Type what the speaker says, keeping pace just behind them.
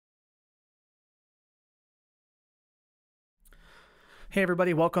Hey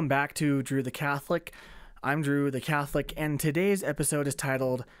everybody, welcome back to Drew the Catholic. I'm Drew the Catholic, and today's episode is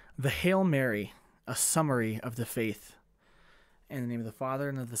titled The Hail Mary, a Summary of the Faith. In the name of the Father,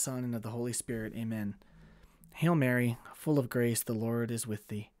 and of the Son, and of the Holy Spirit, amen. Hail Mary, full of grace, the Lord is with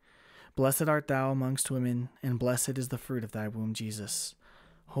thee. Blessed art thou amongst women, and blessed is the fruit of thy womb, Jesus.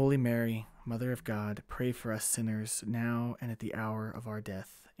 Holy Mary, Mother of God, pray for us sinners, now and at the hour of our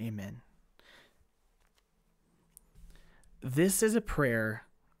death. Amen. This is a prayer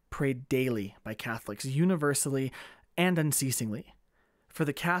prayed daily by Catholics, universally and unceasingly. For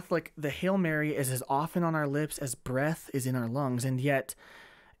the Catholic, the Hail Mary is as often on our lips as breath is in our lungs, and yet,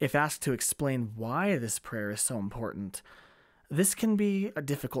 if asked to explain why this prayer is so important, this can be a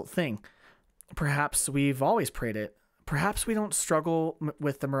difficult thing. Perhaps we've always prayed it. Perhaps we don't struggle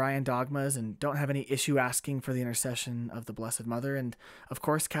with the Marian dogmas and don't have any issue asking for the intercession of the Blessed Mother, and of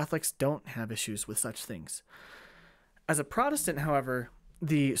course, Catholics don't have issues with such things. As a Protestant, however,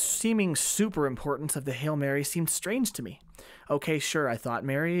 the seeming super importance of the Hail Mary seemed strange to me. Okay, sure, I thought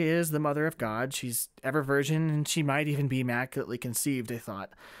Mary is the Mother of God. She's ever virgin, and she might even be immaculately conceived, I thought.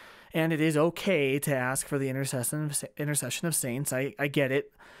 And it is okay to ask for the intercession of saints. I get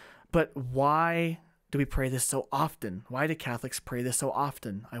it. But why do we pray this so often? Why do Catholics pray this so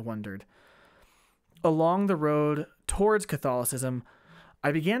often, I wondered. Along the road towards Catholicism,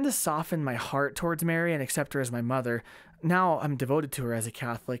 I began to soften my heart towards Mary and accept her as my mother. Now I'm devoted to her as a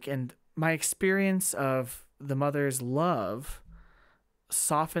Catholic, and my experience of the mother's love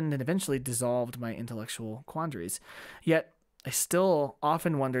softened and eventually dissolved my intellectual quandaries. Yet, I still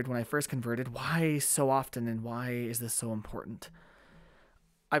often wondered when I first converted, why so often and why is this so important?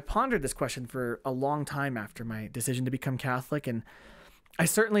 I pondered this question for a long time after my decision to become Catholic, and I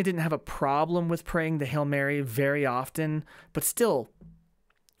certainly didn't have a problem with praying the Hail Mary very often, but still,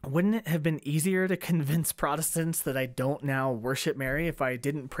 wouldn't it have been easier to convince Protestants that I don't now worship Mary if I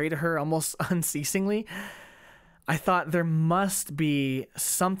didn't pray to her almost unceasingly? I thought there must be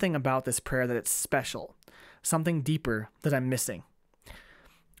something about this prayer that it's special, something deeper that I'm missing.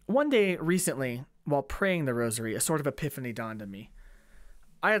 One day recently, while praying the rosary, a sort of epiphany dawned on me.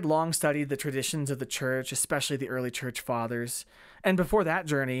 I had long studied the traditions of the church, especially the early church fathers, and before that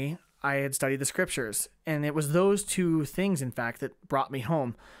journey, I had studied the scriptures, and it was those two things, in fact, that brought me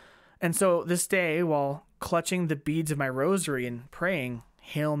home. And so this day, while clutching the beads of my rosary and praying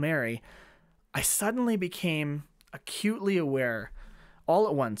Hail Mary, I suddenly became acutely aware, all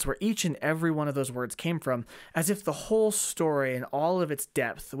at once, where each and every one of those words came from, as if the whole story and all of its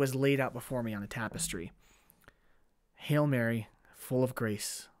depth was laid out before me on a tapestry. Hail Mary, full of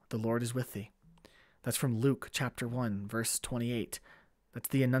grace, the Lord is with thee. That's from Luke chapter 1, verse 28. That's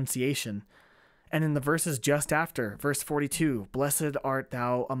the Annunciation. And in the verses just after, verse 42, blessed art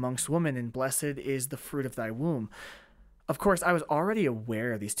thou amongst women, and blessed is the fruit of thy womb. Of course, I was already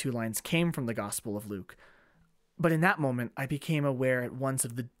aware these two lines came from the Gospel of Luke. But in that moment, I became aware at once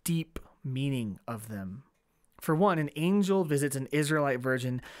of the deep meaning of them. For one, an angel visits an Israelite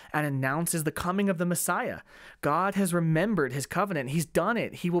virgin and announces the coming of the Messiah. God has remembered his covenant. He's done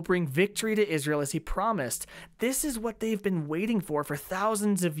it. He will bring victory to Israel as he promised. This is what they've been waiting for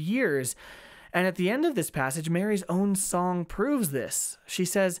thousands of years. And at the end of this passage, Mary's own song proves this. She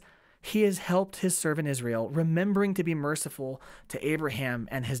says, he has helped his servant Israel, remembering to be merciful to Abraham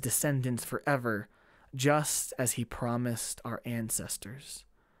and his descendants forever, just as he promised our ancestors.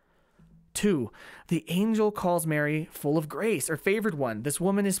 2, the angel calls Mary full of grace, or favored one. This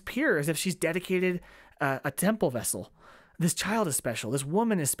woman is pure, as if she's dedicated a temple vessel. This child is special. This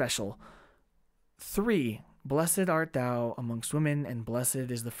woman is special. 3, blessed art thou amongst women, and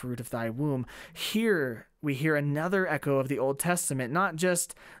blessed is the fruit of thy womb. Here we hear another echo of the Old Testament, not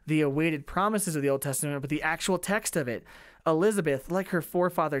just the awaited promises of the Old Testament, but the actual text of it. Elizabeth, like her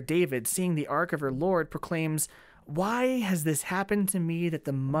forefather David, seeing the ark of her Lord, proclaims, why has this happened to me that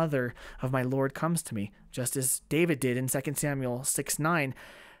the mother of my Lord comes to me? Just as David did in 2 Samuel 6:9.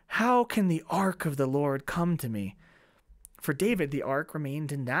 How can the ark of the Lord come to me? For David, the ark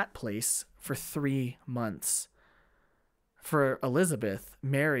remained in that place for 3 months. For Elizabeth,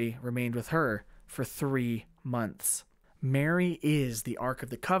 Mary remained with her for 3 months. Mary is the Ark of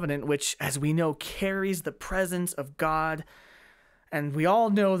the Covenant, which, as we know, carries the presence of God. And we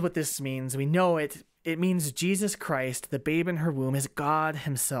all know what this means. We know it. It means Jesus Christ, the babe in her womb, is God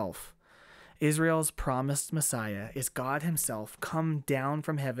himself. Israel's promised Messiah is God himself, come down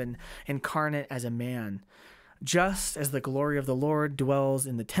from heaven, incarnate as a man. Just as the glory of the Lord dwells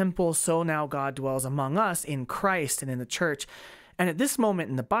in the temple, so now God dwells among us in Christ and in the church. And at this moment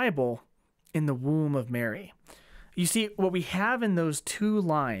in the Bible, in the womb of Mary. You see, what we have in those two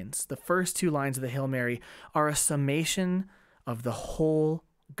lines, the first two lines of the Hail Mary, are a summation of the whole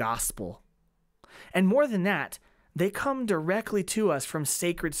gospel. And more than that, they come directly to us from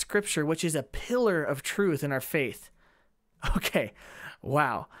sacred scripture, which is a pillar of truth in our faith. Okay,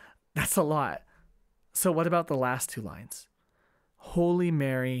 wow, that's a lot. So what about the last two lines? Holy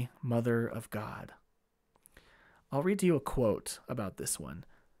Mary, Mother of God. I'll read to you a quote about this one.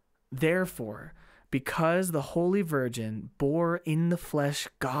 Therefore, because the Holy Virgin bore in the flesh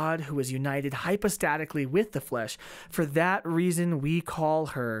God who is united hypostatically with the flesh, for that reason we call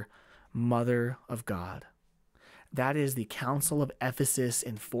her Mother of God. That is the Council of Ephesus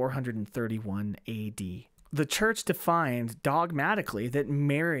in 431 AD. The church defined dogmatically that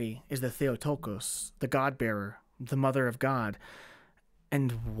Mary is the Theotokos, the God-bearer, the Mother of God.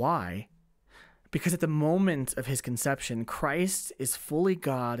 And why? Because at the moment of his conception, Christ is fully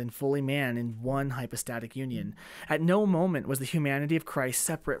God and fully man in one hypostatic union. At no moment was the humanity of Christ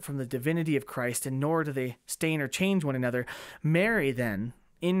separate from the divinity of Christ, and nor do they stain or change one another. Mary, then,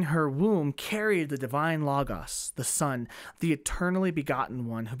 in her womb, carried the divine Logos, the Son, the eternally begotten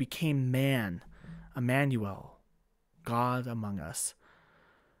one who became man, Emmanuel, God among us.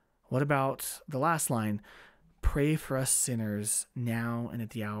 What about the last line? Pray for us sinners now and at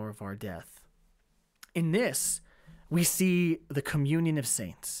the hour of our death. In this, we see the communion of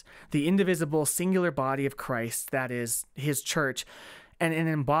saints, the indivisible singular body of Christ, that is, his church, and an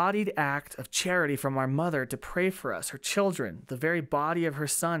embodied act of charity from our mother to pray for us, her children, the very body of her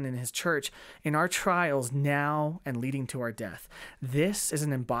Son in his church, in our trials now and leading to our death. This is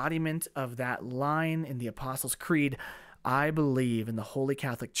an embodiment of that line in the Apostles' Creed, I believe in the Holy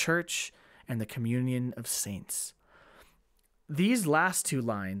Catholic Church and the communion of saints. These last two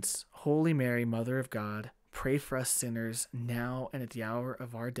lines, Holy Mary, Mother of God, pray for us sinners now and at the hour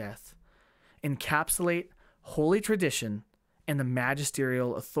of our death, encapsulate holy tradition and the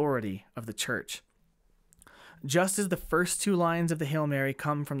magisterial authority of the Church. Just as the first two lines of the Hail Mary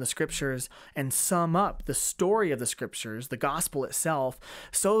come from the Scriptures and sum up the story of the Scriptures, the gospel itself,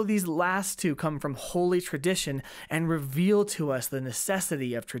 so these last two come from holy tradition and reveal to us the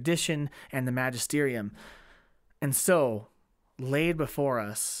necessity of tradition and the magisterium. And so, laid before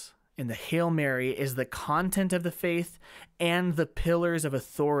us in the Hail Mary is the content of the faith and the pillars of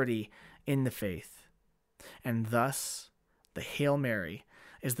authority in the faith. And thus, the Hail Mary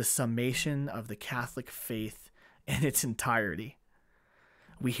is the summation of the Catholic faith in its entirety.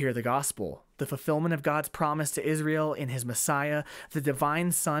 We hear the gospel, the fulfillment of God's promise to Israel in his Messiah, the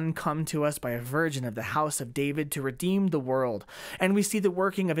divine Son come to us by a virgin of the house of David to redeem the world. And we see the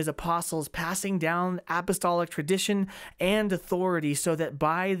working of his apostles passing down apostolic tradition and authority so that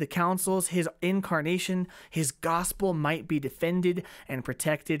by the councils, his incarnation, his gospel might be defended and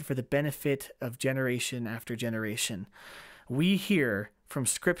protected for the benefit of generation after generation. We hear from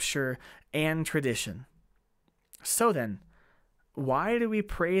Scripture and tradition. So then, why do we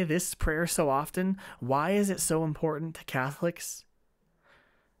pray this prayer so often? Why is it so important to Catholics?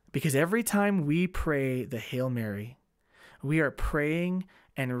 Because every time we pray the Hail Mary, we are praying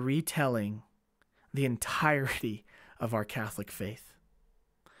and retelling the entirety of our Catholic faith.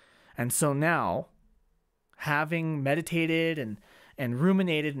 And so now, having meditated and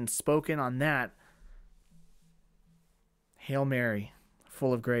ruminated and spoken on that, Hail Mary,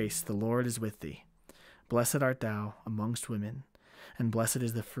 full of grace, the Lord is with thee. Blessed art thou amongst women, and blessed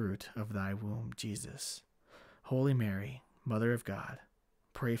is the fruit of thy womb, Jesus. Holy Mary, Mother of God,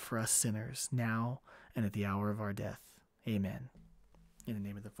 pray for us sinners, now and at the hour of our death. Amen. In the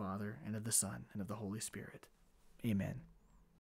name of the Father, and of the Son, and of the Holy Spirit. Amen.